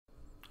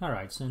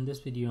Alright, so in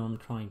this video I'm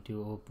trying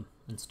to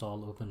install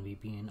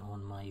OpenVPN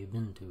on my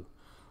Ubuntu.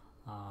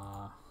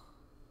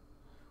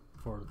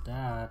 For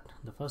that,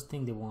 the first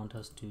thing they want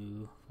us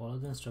to follow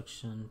the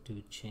instruction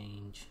to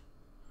change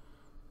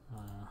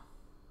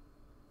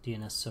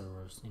DNS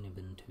servers in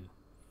Ubuntu.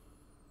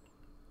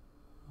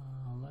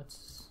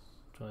 Let's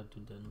try to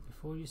do that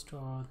before you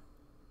start.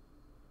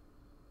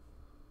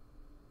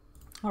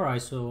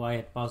 Alright, so I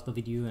had paused the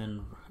video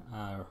and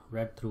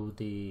read through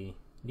the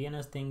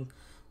DNS thing.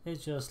 It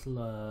just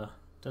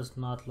does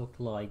not look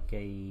like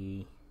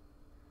an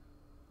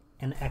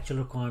actual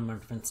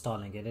requirement of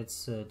installing it.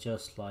 It's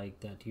just like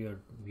that you're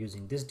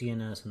using this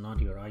DNS and not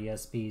your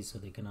ISP, so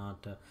they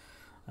cannot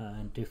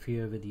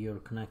interfere with your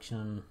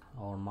connection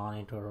or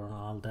monitor or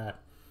all that.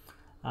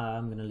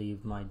 I'm gonna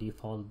leave my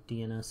default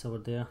DNS over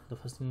there. The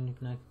first thing you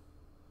connect.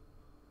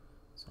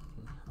 So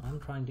I'm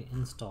trying to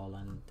install,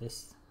 and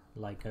this,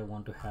 like, I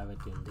want to have it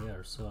in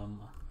there. So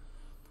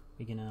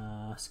we're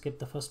gonna skip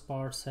the first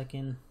part.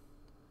 Second,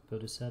 go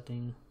to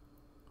setting,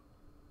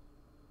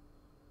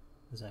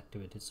 is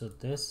activated. So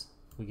this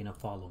we're gonna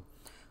follow.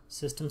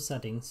 System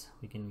settings,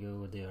 we can go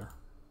over there.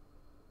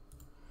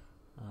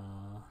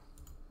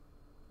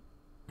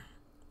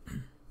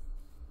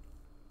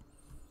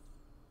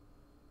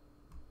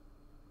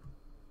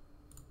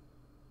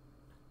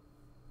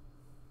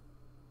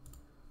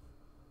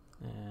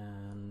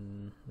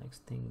 And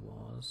next thing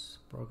was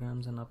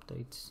programs and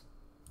updates.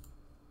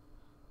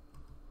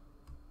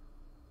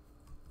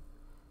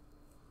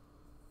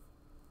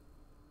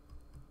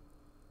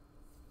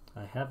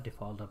 I have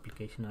default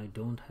application, I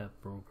don't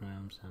have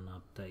programs and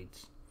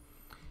updates.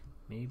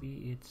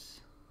 Maybe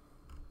it's,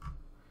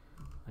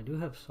 I do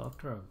have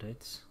software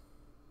updates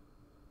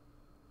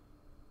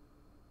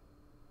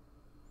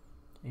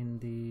in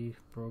the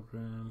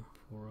program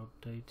for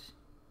updates.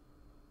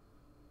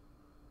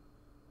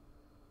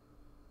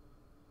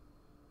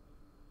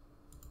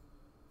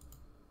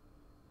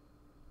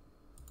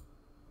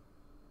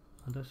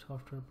 Other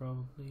software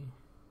probably.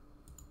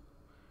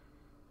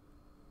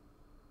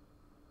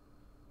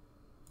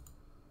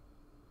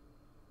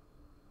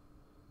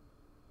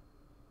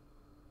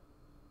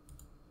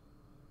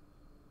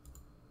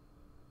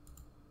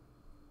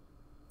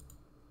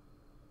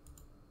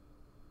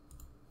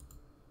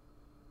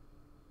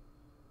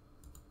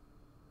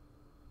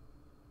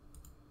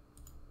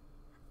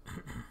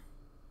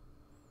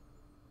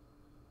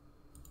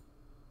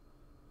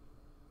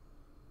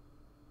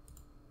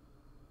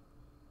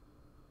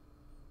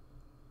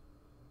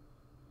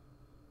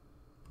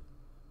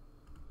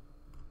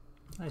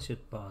 I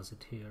should pause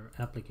it here.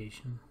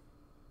 Application.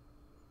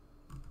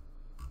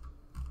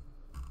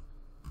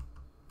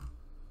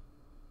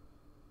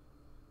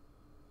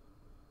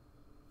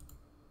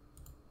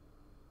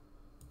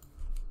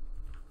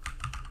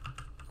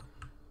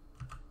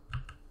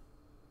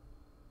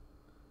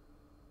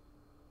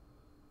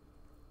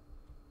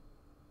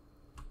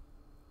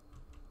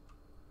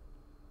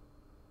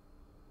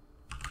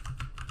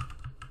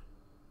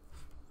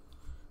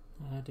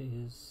 That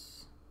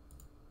is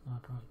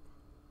not right.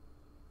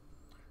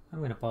 I'm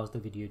going to pause the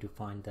video to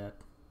find that.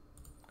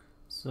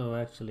 So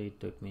actually it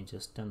took me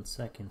just 10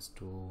 seconds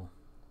to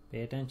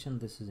pay attention.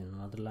 This is in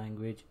another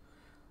language,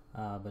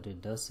 but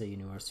it does say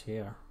universe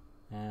here,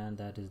 and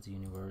that is the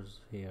universe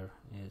here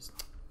is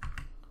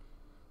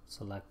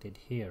selected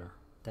here.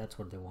 That's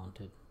what they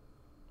wanted.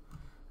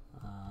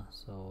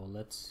 So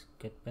let's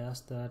get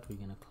past that. We're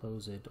gonna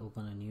close it,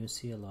 open a new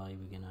CLI,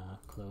 we're gonna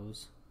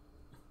close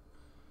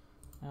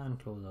and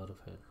close out of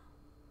it.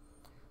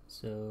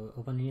 So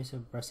open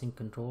user, pressing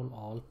Control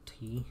Alt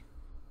T,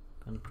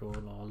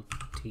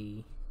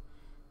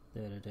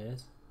 there it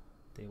is.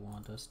 They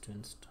want us to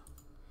install,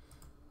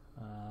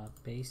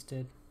 paste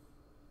it,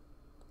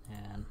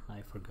 and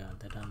I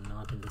forgot that I'm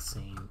not in the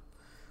same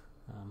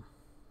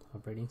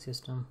operating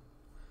system.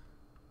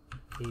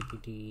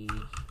 apt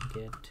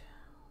get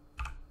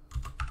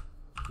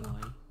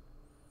y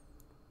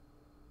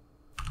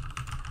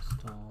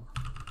install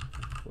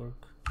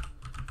network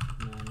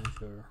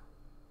manager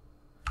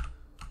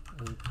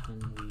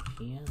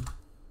OpenVPN.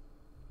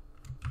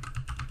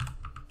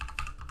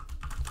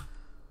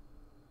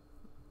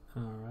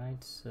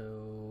 Alright,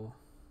 so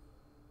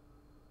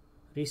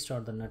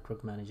restart the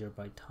network manager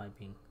by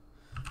typing.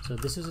 So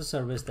this is a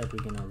service that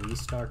we're gonna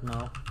restart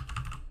now.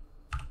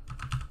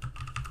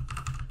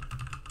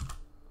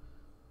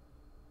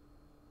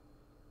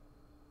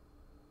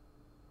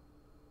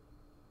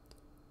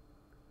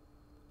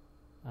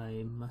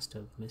 I must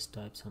have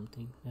mistyped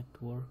something.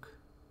 Network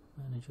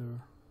manager.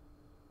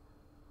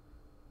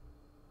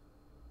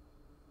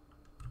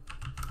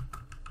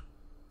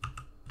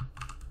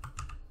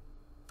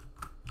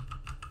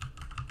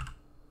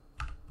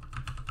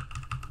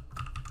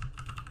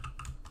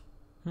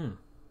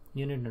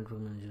 Unit network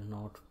manager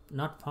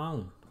not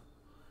found.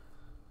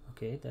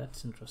 Okay,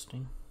 that's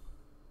interesting.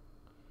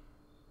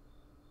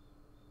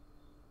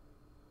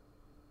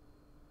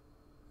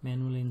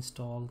 Manually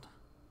installed.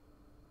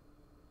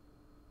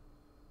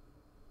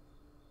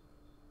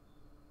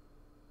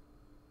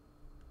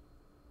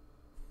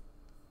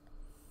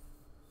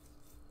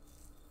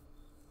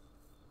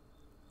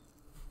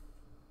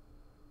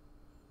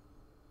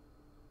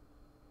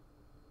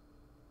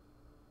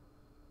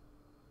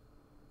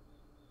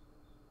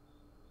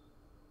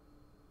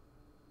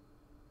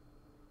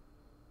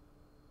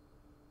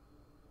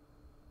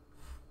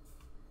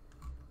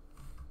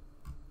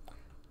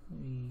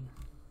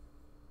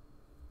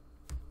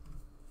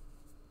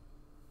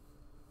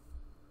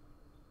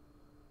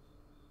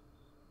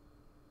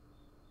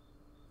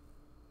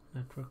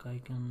 network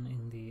icon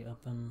in the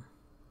open.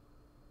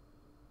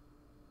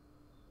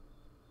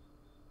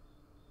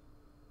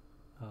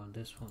 Oh,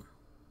 this one.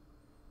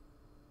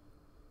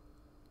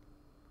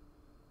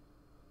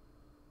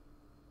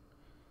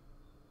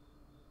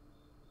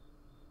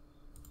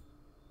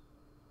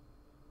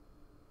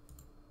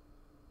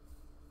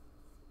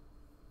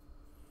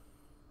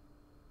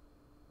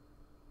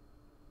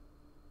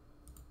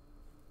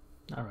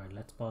 Alright,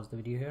 let's pause the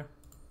video here.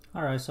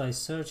 Alright, so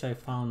I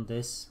found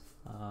this.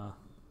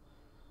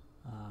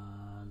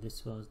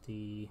 This was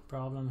the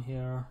problem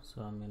here,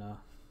 so I'm gonna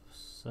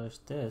search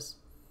this.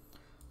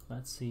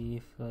 Let's see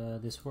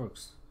if this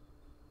works.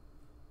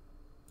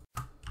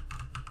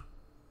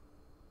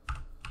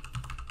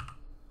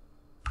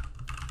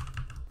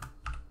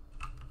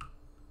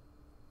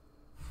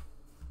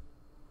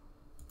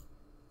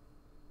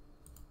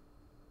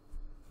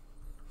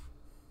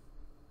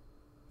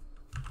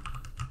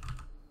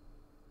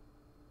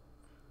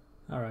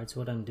 Alright, so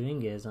what I'm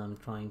doing is I'm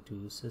trying to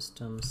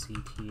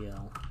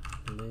systemctl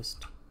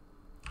list.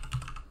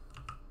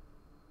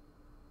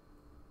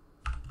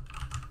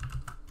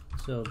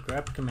 So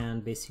grep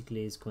command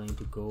basically is going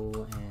to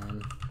go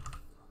and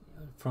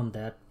from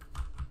that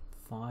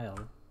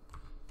file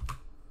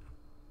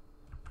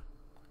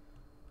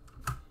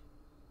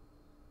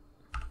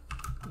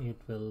it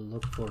will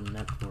look for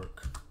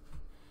network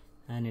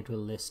and it will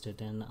list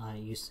it, and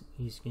you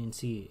can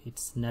see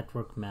it's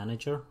network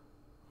manager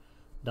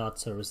dot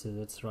services.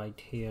 It's right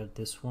here,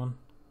 this one,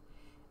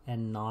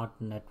 and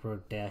not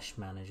network dash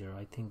manager.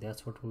 I think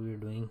that's what we were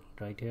doing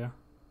right here.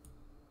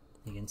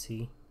 You can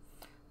see,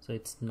 so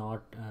it's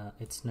not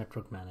it's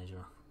network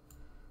manager.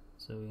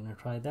 So we're gonna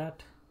try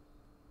that,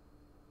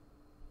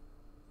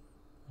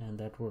 and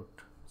that worked.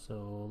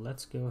 So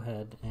let's go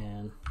ahead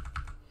and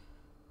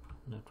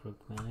network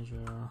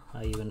manager.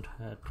 I even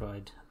had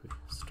tried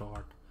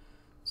start,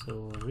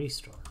 so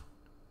restart.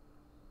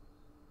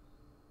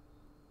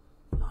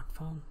 Not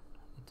found.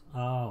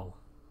 Oh,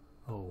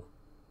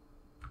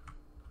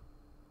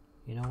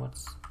 you know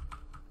what's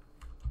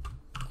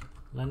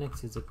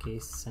Linux is a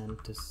case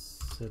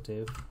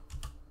sensitive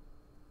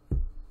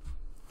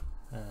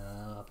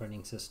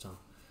operating system.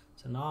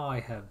 So now I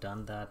have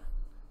done that.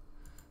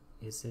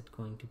 Is it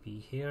going to be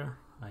here?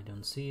 I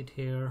don't see it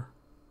here.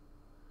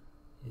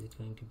 Is it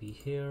going to be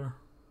here?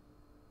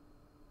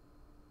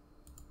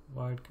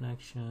 Wired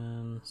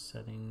connection,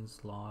 settings,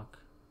 lock.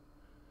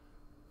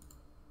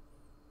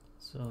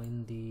 So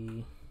in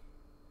the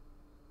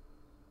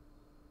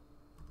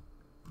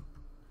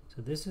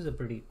this is a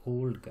pretty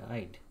old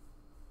guide.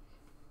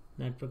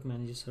 Network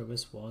manager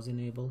service was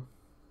enabled.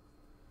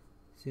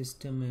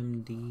 System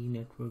MD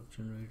network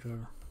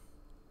generator.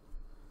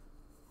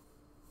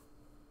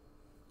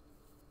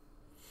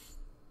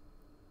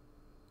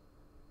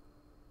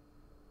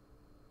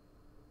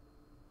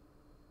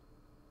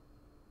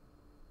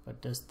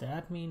 But does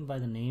that mean by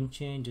the name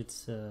change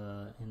it's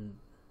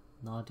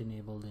not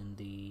enabled in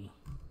the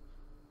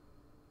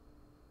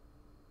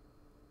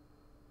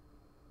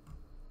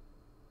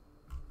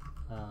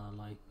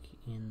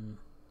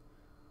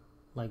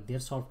like their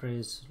software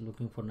is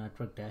looking for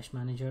network dash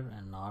manager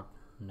and not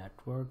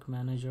network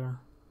manager?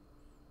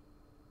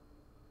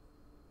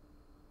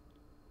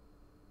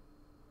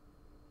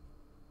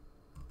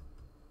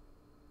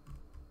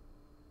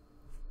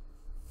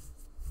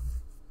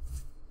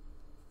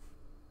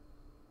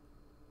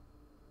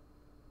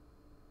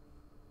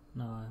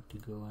 Now I have to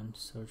go and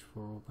search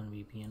for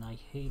OpenVPN. I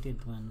hate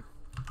it when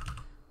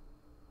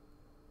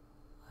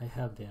I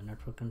have their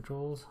network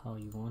controls, how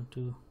you want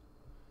to.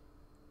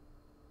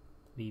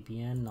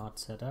 VPN not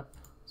set up,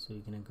 so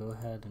you're gonna go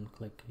ahead and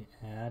click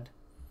add.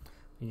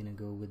 You're gonna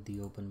go with the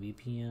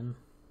OpenVPN,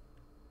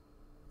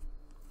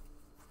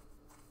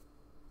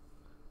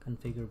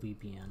 configure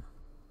VPN.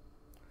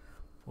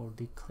 For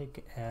the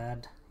click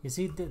add, you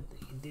see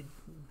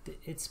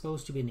it's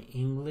supposed to be an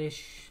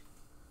English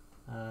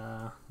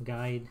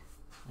guide,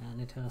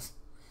 and it has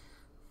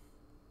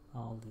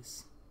all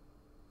this.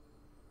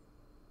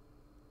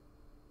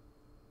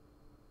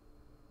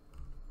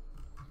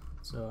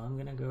 So I'm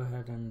gonna go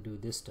ahead and do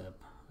this step.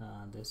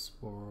 This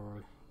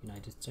for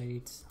United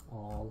States,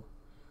 all.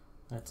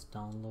 Let's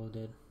download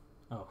it.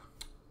 Oh,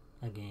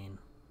 again,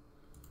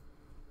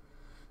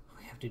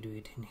 we have to do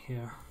it in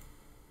here.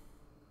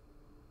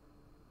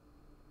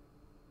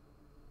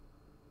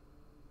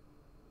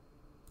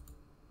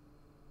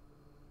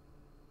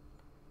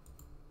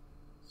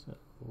 So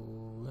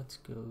let's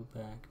go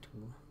back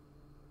to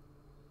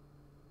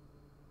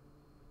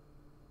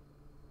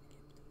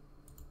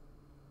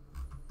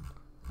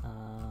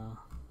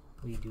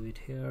we do it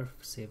here,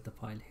 save the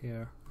file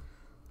here.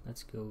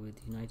 Let's go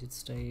with United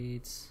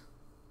States,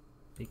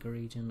 pick a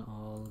region,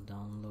 all,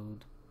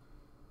 download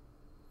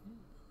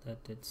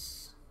that.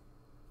 It's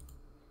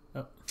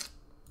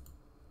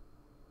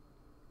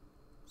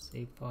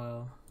save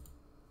file.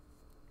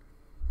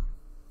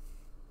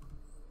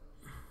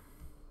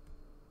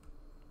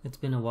 It's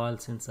been a while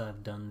since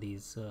I've done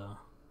these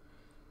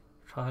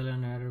trial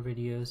and error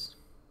videos.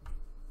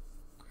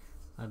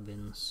 I've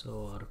been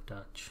so out of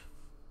touch.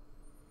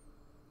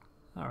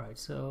 Alright,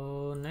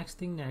 so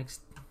next,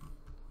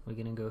 we're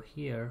gonna go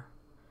here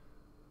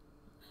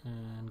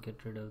and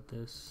get rid of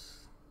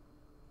this.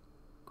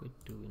 Quit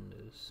to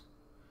Windows.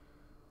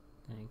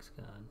 Thanks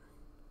God.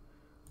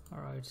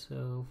 Alright,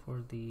 so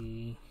for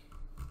the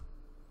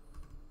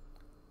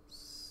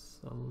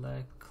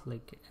select,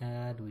 click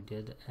add, we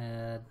did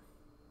add.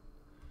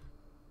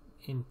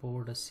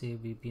 Import a save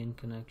VPN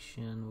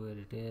connection, where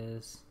it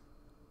is.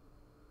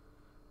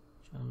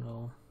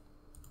 General.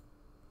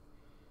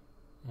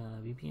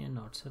 VPN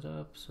not set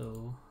up,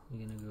 so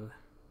we're gonna go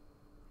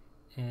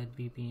add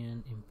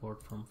VPN,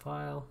 import from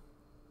file.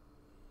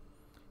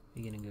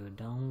 We're gonna go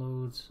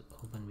downloads,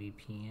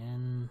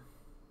 OpenVPN.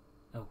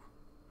 Oh,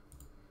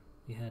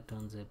 we had to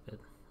unzip it.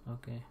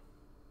 Okay,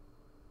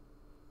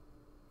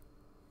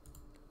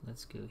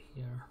 let's go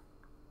here,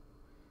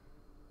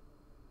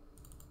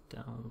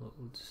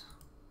 downloads,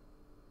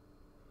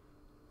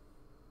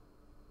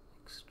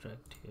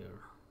 extract here.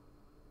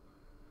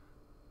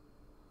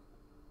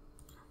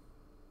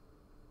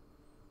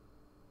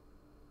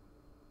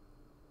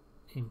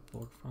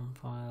 Import from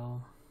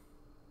file,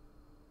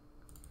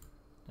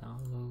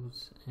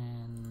 downloads,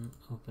 and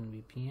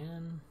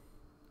OpenVPN,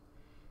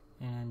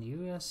 and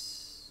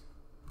US,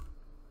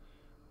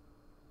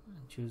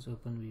 and choose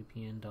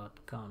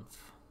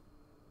openvpn.conf.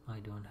 I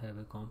don't have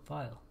a conf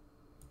file.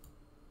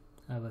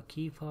 I have a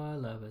key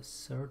file, I have a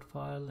cert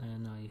file,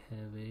 and I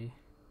have a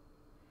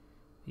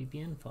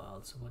VPN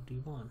file. So what do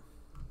you want?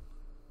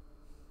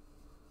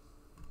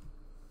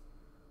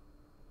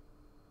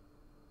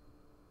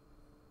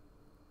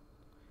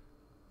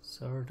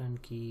 Cert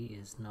and key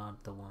is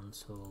not the one,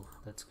 so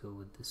let's go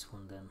with this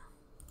one then.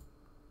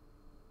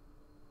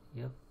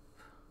 Yep,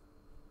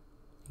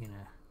 you're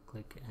gonna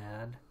click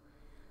add.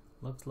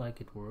 Looks like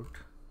it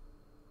worked.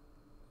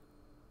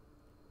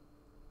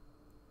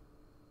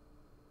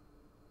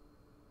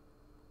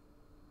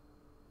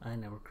 I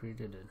never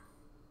created it.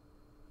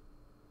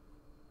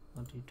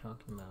 What are you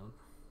talking about?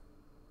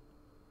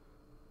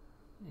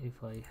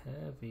 If I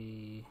have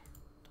a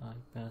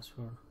type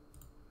password,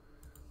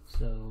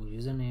 so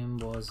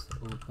username was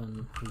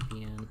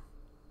OpenVPN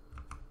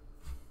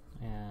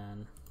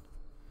and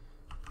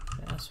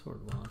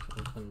password was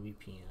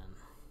OpenVPN.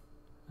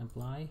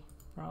 Apply,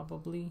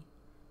 probably.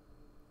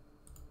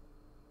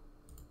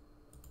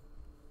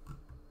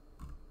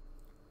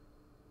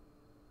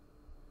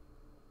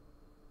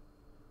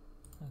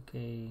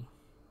 Okay,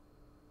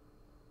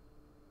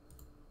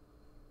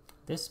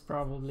 this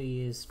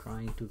probably is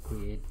trying to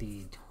create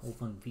the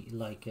OpenV,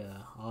 like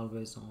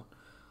always on,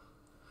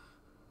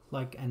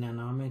 like an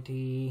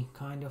anonymity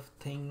kind of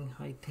thing.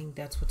 I think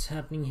that's what's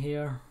happening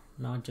here,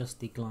 not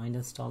just the client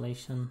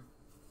installation,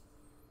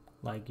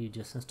 like you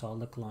just install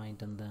the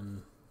client and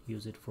then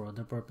use it for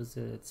other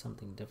purposes. It's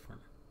something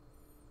different.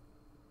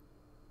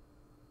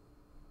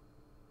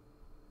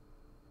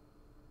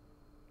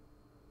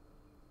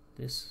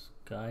 This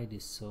guide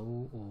is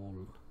so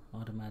old.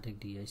 Automatic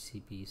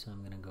DHCP, so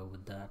I'm gonna go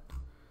with that.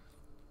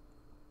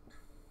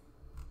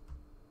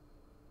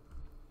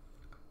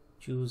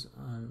 Use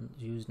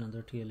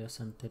another TLS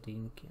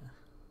synthetic.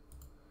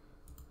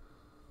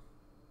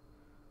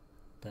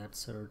 That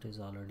cert is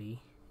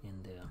already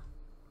in there.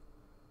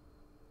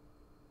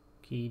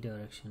 Key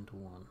direction to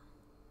 1.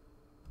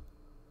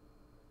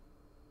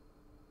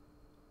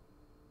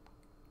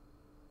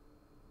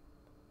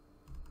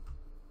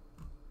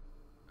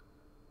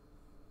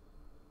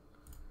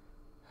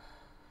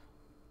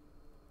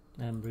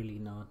 I'm really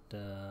not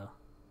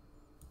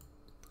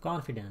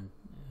confident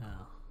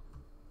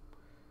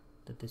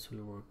that this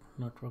will work.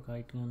 Network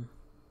icon.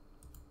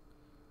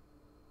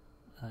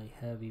 I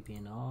have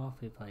VPN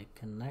off. If I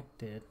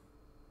connect it,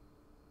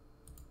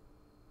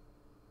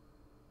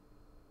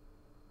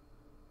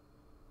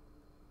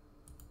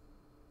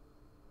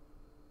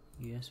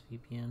 US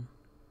VPN,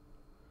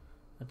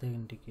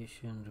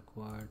 authentication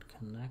required,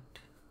 connect.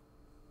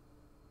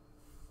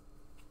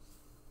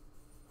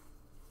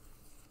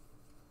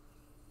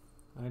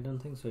 I don't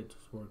think so it's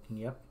working.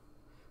 Yep,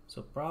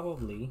 so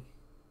probably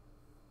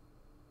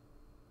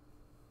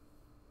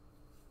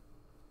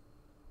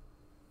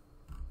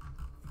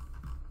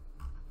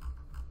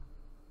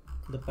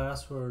the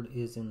password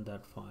is in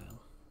that file.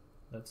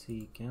 Let's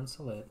see,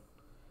 cancel it,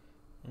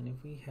 and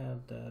if we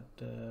have that,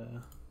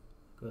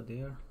 go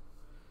there.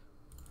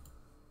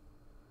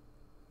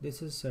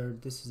 This is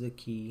cert, this is a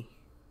key.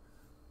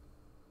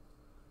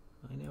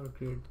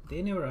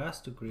 They never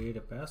asked to create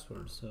a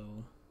password,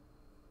 so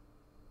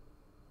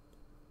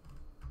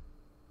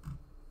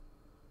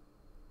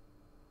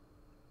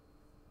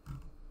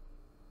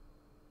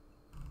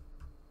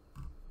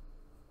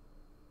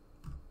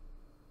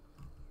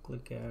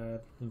click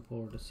add,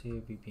 import a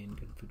save VPN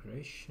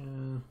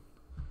configuration.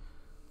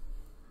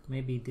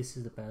 Maybe this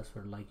is the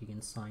password, like you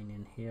can sign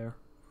in here.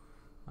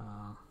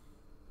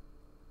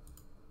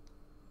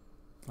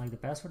 Like the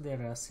password they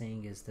are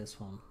saying is this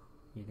one.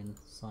 You can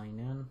sign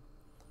in,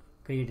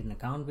 create an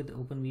account with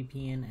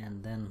OpenVPN,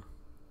 and then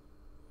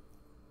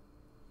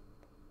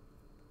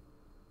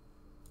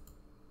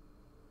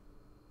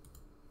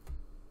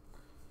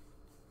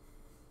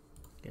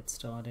get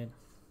started.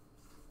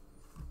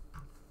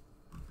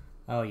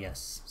 Oh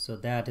yes, so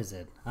that is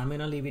it. I'm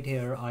gonna leave it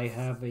here. I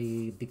have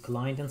the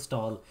client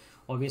installed.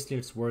 Obviously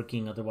it's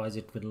working, otherwise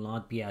it will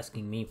not be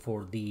asking me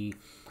for the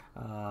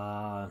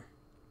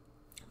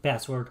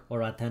password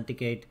or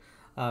authenticate.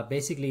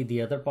 Basically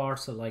the other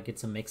parts are like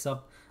it's a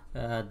mix-up.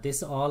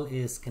 This all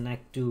is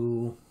connect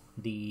to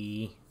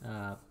the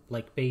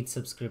like paid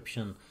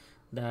subscription,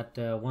 that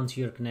once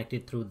you're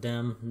connected through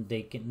them,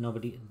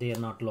 they are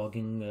not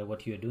logging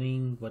what you're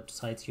doing, what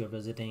sites you're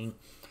visiting,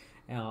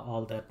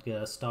 all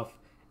that stuff.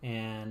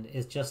 And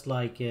it's just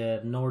like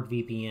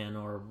NordVPN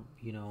or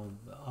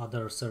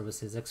other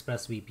services,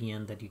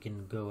 ExpressVPN, that you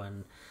can go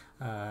and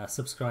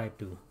subscribe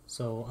to.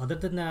 So other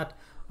than that,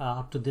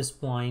 up to this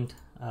point,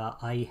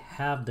 I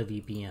have the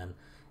VPN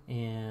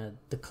and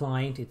the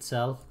client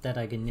itself that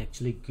I can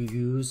actually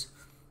use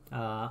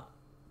to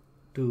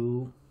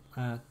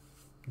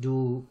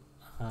do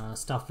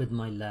stuff with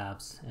my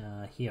labs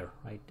here,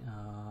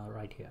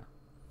 right here.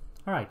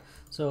 All right,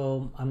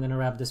 so I'm gonna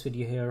wrap this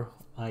video here.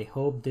 I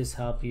hope this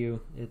helped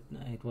you.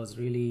 It was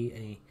really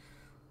a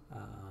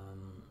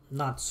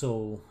not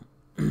so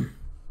in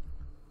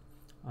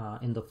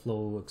the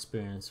flow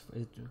experience.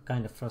 It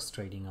kind of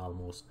frustrating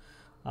almost.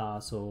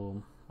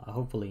 So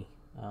hopefully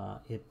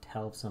it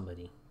helps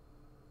somebody.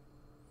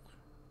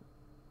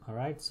 All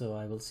right, so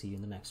I will see you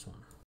in the next one.